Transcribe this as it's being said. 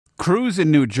Crews in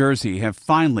New Jersey have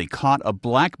finally caught a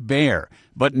black bear,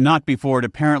 but not before it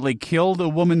apparently killed a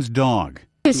woman's dog.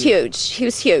 He was huge. He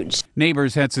was huge.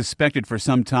 Neighbors had suspected for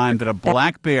some time that a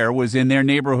black bear was in their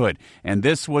neighborhood, and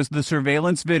this was the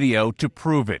surveillance video to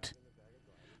prove it.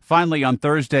 Finally, on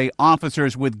Thursday,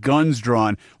 officers with guns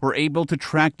drawn were able to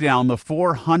track down the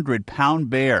 400-pound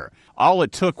bear. All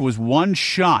it took was one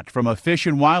shot from a fish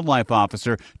and wildlife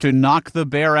officer to knock the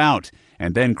bear out,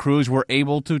 and then crews were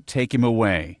able to take him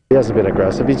away. He hasn't been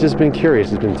aggressive. He's just been curious.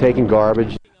 He's been taking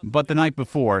garbage. But the night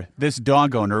before, this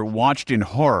dog owner watched in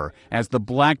horror as the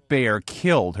black bear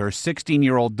killed her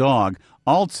 16-year-old dog,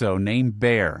 also named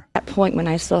Bear. At that point when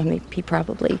I saw him, he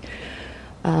probably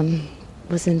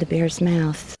was in the bear's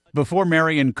mouth. Before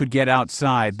Marion could get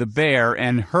outside, the bear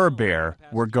and her bear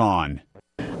were gone.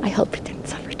 I hope he didn't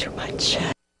suffer too much.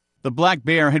 The black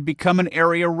bear had become an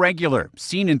area regular,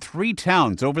 seen in 3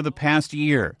 towns over the past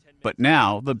year. But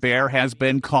now the bear has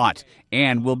been caught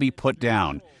and will be put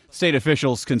down. State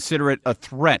officials consider it a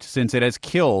threat since it has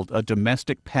killed a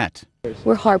domestic pet.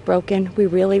 We're heartbroken. We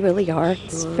really, really are.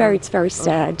 It's very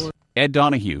sad. Ed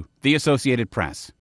Donahue, The Associated Press.